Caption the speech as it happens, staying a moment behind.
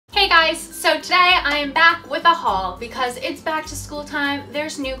guys, so today I am back with a haul because it's back to school time,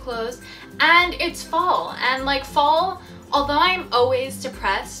 there's new clothes, and it's fall. And like fall, although I'm always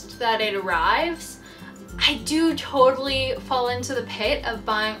depressed that it arrives, I do totally fall into the pit of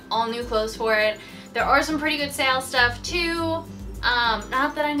buying all new clothes for it. There are some pretty good sale stuff too,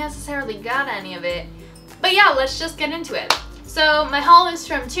 not that I necessarily got any of it, but yeah, let's just get into it. So my haul is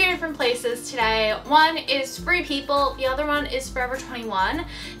from two different places today. One is Free People, the other one is Forever 21.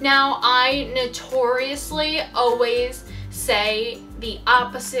 Now I notoriously always say the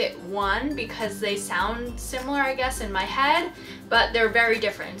opposite one because they sound similar, I guess, in my head, but they're very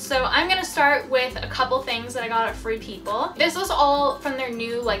different. So I'm gonna start with a couple things that I got at Free People. This was all from their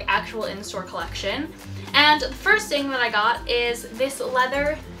new like actual in-store collection. And the first thing that I got is this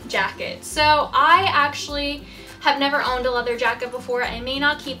leather jacket. So I actually have never owned a leather jacket before. I may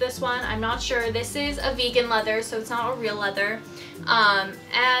not keep this one, I'm not sure. This is a vegan leather, so it's not a real leather.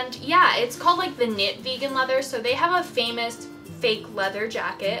 And yeah, it's called like the knit vegan leather, so they have a famous fake leather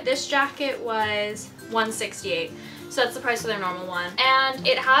jacket. This jacket was $168, so that's the price of their normal one. And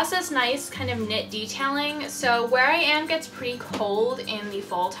it has this nice kind of knit detailing, so where I am gets pretty cold in the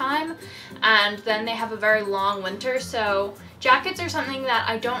fall time, and then they have a very long winter, so jackets are something that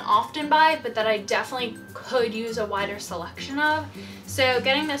I don't often buy, but that I definitely could use a wider selection of. So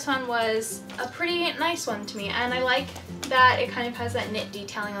getting this one was a pretty nice one to me, and I like that it kind of has that knit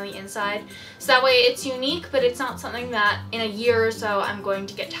detailing on the inside. So that way it's unique, but it's not something that in a year or so I'm going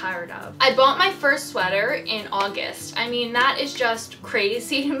to get tired of. I bought my first sweater in August. I mean, that is just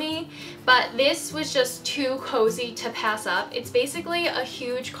crazy to me, but this was just too cozy to pass up. It's basically a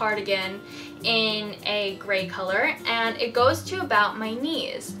huge cardigan in a gray color, and it goes to about my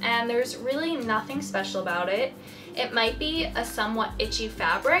knees, and there's really nothing special about it. It might be a somewhat itchy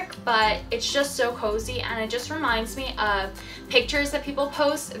fabric, but it's just so cozy, and it just reminds me of pictures that people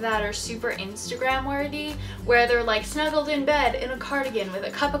post that are super Instagram worthy, where they're like snuggled in bed in a cardigan with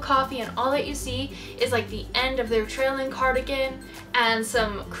a cup of coffee, and all that you see is like the end of their trailing cardigan and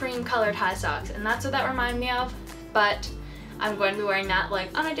some cream colored high socks, and that's what that reminded me of. But I'm going to be wearing that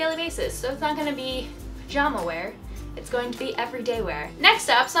like on a daily basis, so it's not going to be pajama wear, it's going to be everyday wear. Next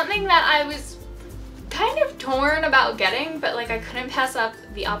up, something that I was kind of torn about getting, but like I couldn't pass up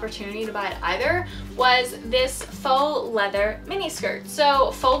the opportunity to buy it either, was this faux leather mini skirt.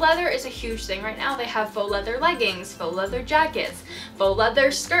 So faux leather is a huge thing right now. They have faux leather leggings, faux leather jackets, faux leather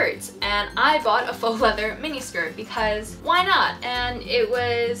skirts, and I bought a faux leather mini skirt because why not? And it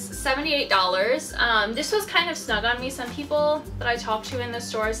was $78. This was kind of snug on me. Some people that I talked to in the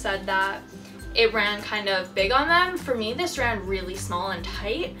store said that it ran kind of big on them. For me, this ran really small and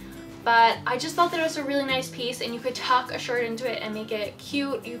tight. But I just thought that it was a really nice piece, and you could tuck a shirt into it and make it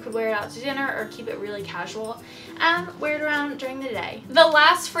cute. You could wear it out to dinner or keep it really casual and wear it around during the day. The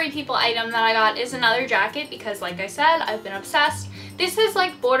last Free People item that I got is another jacket because, like I said, I've been obsessed. This is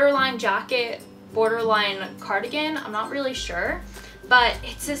like borderline jacket, borderline cardigan, I'm not really sure, but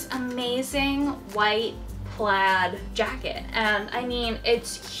it's this amazing white plaid jacket, and I mean,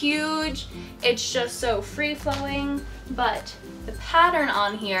 it's huge, it's just so free-flowing, but the pattern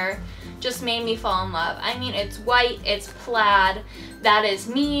on here just made me fall in love. I mean, it's white, it's plaid, that is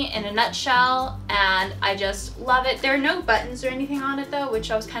me in a nutshell, and I just love it. There are no buttons or anything on it though,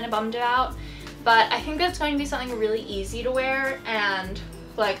 which I was kind of bummed about, but I think that's going to be something really easy to wear, and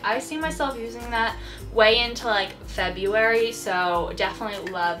like I see myself using that way into like February, so definitely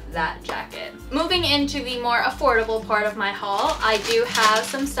love that jacket. Moving into the more affordable part of my haul, I do have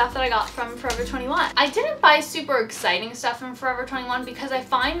some stuff that I got from Forever 21. I didn't buy super exciting stuff from Forever 21 because I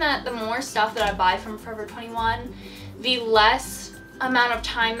find that the more stuff that I buy from Forever 21, the less amount of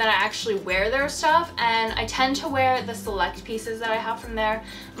time that I actually wear their stuff, and I tend to wear the select pieces that I have from there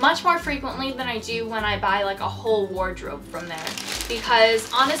much more frequently than I do when I buy like a whole wardrobe from there,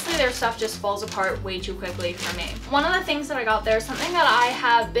 because honestly their stuff just falls apart way too quickly for me. One of the things that I got there is something that I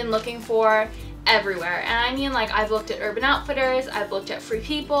have been looking for everywhere, and I mean, like, I've looked at Urban Outfitters, I've looked at Free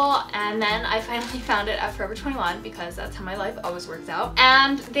People, and then I finally found it at Forever 21 because that's how my life always works out,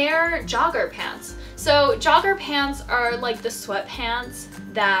 and they're jogger pants. So jogger pants are like the sweatpants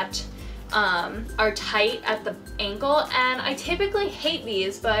that are tight at the ankle, and I typically hate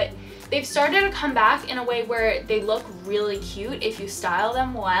these, but they've started to come back in a way where they look really cute if you style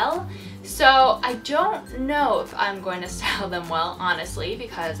them well. So I don't know if I'm going to style them well, honestly,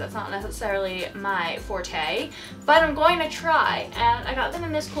 because that's not necessarily my forte, but I'm going to try. And I got them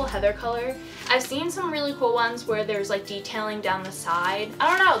in this cool heather color. I've seen some really cool ones where there's like detailing down the side. I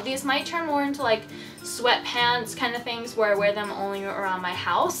don't know, these might turn more into like sweatpants kind of things where I wear them only around my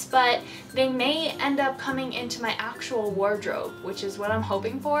house, but they may end up coming into my actual wardrobe, which is what I'm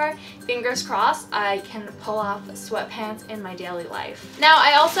hoping for. Fingers crossed I can pull off sweatpants in my daily life. Now,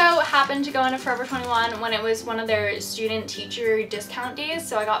 I also happened to go into Forever 21 when it was one of their student teacher discount days,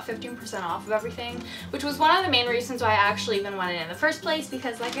 so I got 15% off of everything, which was one of the main reasons why I actually even went in the first place,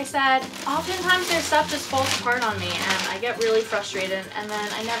 because like I said, oftentimes their stuff just falls apart on me and I get really frustrated, and then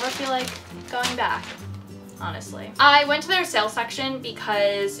I never feel like going back, honestly. I went to their sales section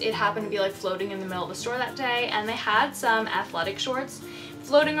because it happened to be like floating in the middle of the store that day, and they had some athletic shorts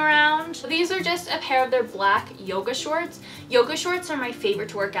floating around. These are just a pair of their black yoga shorts. Yoga shorts are my favorite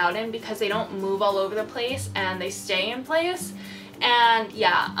to work out in because they don't move all over the place and they stay in place. And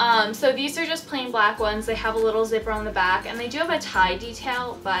yeah, so these are just plain black ones. They have a little zipper on the back and they do have a tie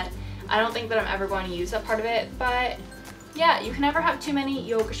detail, but I don't think that I'm ever going to use that part of it. But yeah, you can never have too many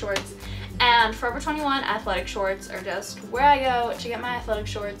yoga shorts. And Forever 21 athletic shorts are just where I go to get my athletic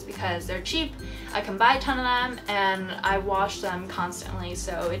shorts because they're cheap. I can buy a ton of them and I wash them constantly,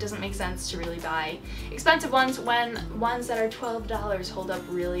 so it doesn't make sense to really buy expensive ones when ones that are $12 hold up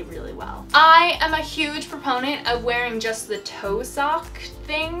really, really well. I am a huge proponent of wearing just the toe sock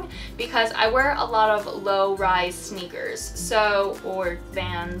thing because I wear a lot of low-rise sneakers, or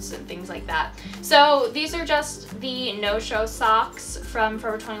Vans and things like that. So these are just the no-show socks from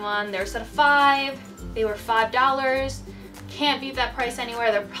Forever 21. They're a set of 5. They were $5. Can't beat that price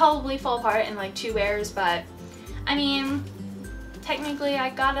anywhere. They'll probably fall apart in like 2 wears, but I mean, technically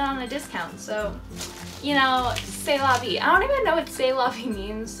I got it on a discount, so you know, c'est la vie. I don't even know what c'est la vie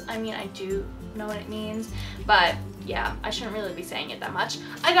means. I mean, I do know what it means, but yeah, I shouldn't really be saying it that much.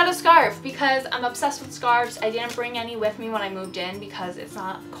 I got a scarf because I'm obsessed with scarves. I didn't bring any with me when I moved in because it's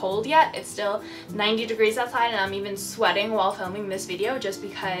not cold yet. It's still 90 degrees outside and I'm even sweating while filming this video just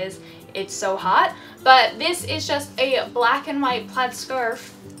because it's so hot. But this is just a black and white plaid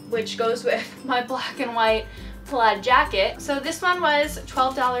scarf, which goes with my black and white plaid jacket. So this one was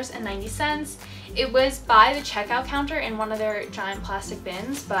 $12.90. It was by the checkout counter in one of their giant plastic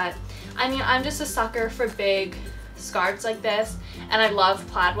bins, but I mean, I'm just a sucker for big scarves like this, and I love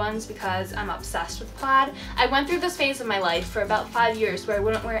plaid ones because I'm obsessed with plaid. I went through this phase of my life for about 5 years where I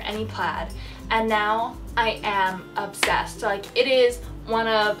wouldn't wear any plaid, and now I am obsessed. Like, it is one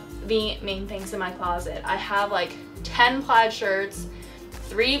of the main things in my closet. I have like 10 plaid shirts,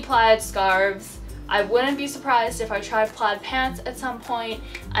 3 plaid scarves. I wouldn't be surprised if I tried plaid pants at some point.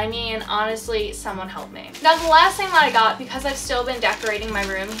 I mean, honestly, someone help me. Now, the last thing that I got, because I've still been decorating my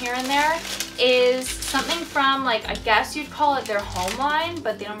room here and there, is something from, like, I guess you'd call it their home line,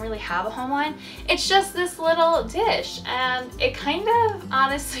 but they don't really have a home line. It's just this little dish, and it kind of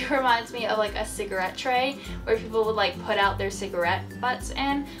honestly reminds me of like a cigarette tray where people would like put out their cigarette butts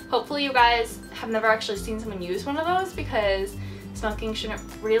in. Hopefully you guys have never actually seen someone use one of those because smoking shouldn't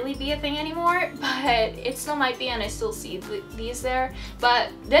really be a thing anymore, but it still might be, and I still see these there. But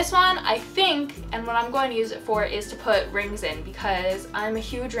this one, I think, and what I'm going to use it for is to put rings in because I'm a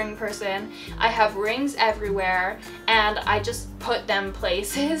huge ring person. I have rings everywhere and I just put them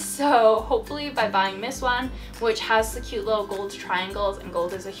places. So hopefully by buying this one, which has the cute little gold triangles, and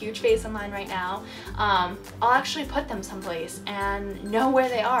gold is a huge face of mine right now, I'll actually put them someplace and know where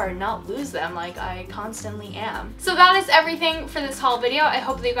they are and not lose them like I constantly am. So that is everything for this haul video. I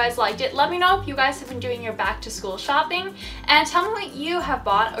hope that you guys liked it. Let me know if you guys have been doing your back to school shopping, and tell me what you have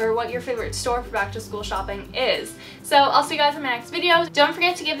bought or what your favorite store for back to school shopping is. So I'll see you guys in my next video. Don't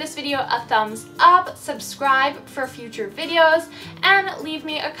forget to give this video a thumbs up, subscribe for future videos, and leave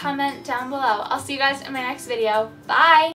me a comment down below. I'll see you guys in my next video. Bye!